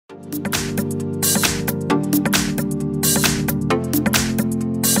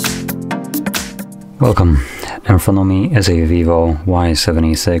Welcome. In front of me is a VIVO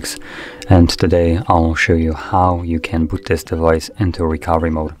Y76, and today I'll show you how you can boot this device into recovery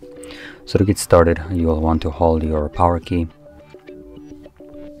mode. So to get started, you'll want to hold your power key.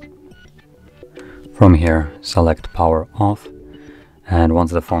 From here, select power off, and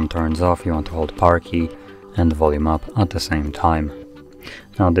once the phone turns off, you want to hold power key and volume up at the same time.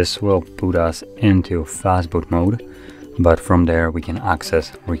 Now this will boot us into fast boot mode, but from there we can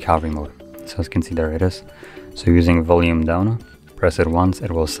access recovery mode. So as you can see, there it is. So using volume down, press it once,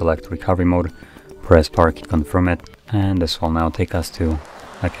 it will select recovery mode, press power key, confirm it, and this will now take us to,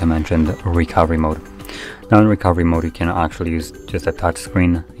 like I mentioned, recovery mode. Now in recovery mode you can actually use just a touch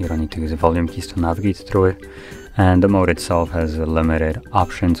screen, you don't need to use the volume keys to navigate through it, and the mode itself has limited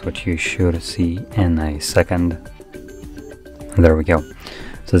options which you should see in a second. There we go.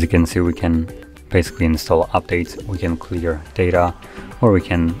 So as you can see, we can basically install updates, we can clear data, or we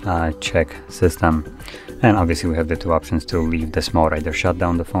can check system. And obviously we have the two options to leave this mode, either shut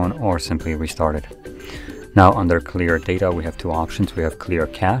down the phone or simply restart it. Now under clear data we have two options. We have clear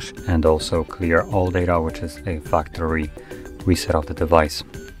cache and also clear all data, which is a factory reset of the device.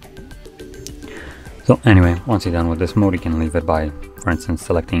 So anyway, once you're done with this mode, you can leave it by, for instance,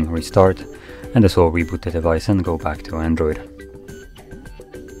 selecting restart, and this will reboot the device and go back to Android.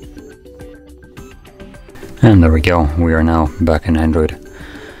 And there we go, we are now back in Android.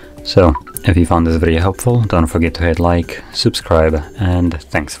 So, if you found this video helpful, don't forget to hit like, subscribe, and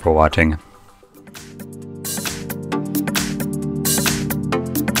thanks for watching.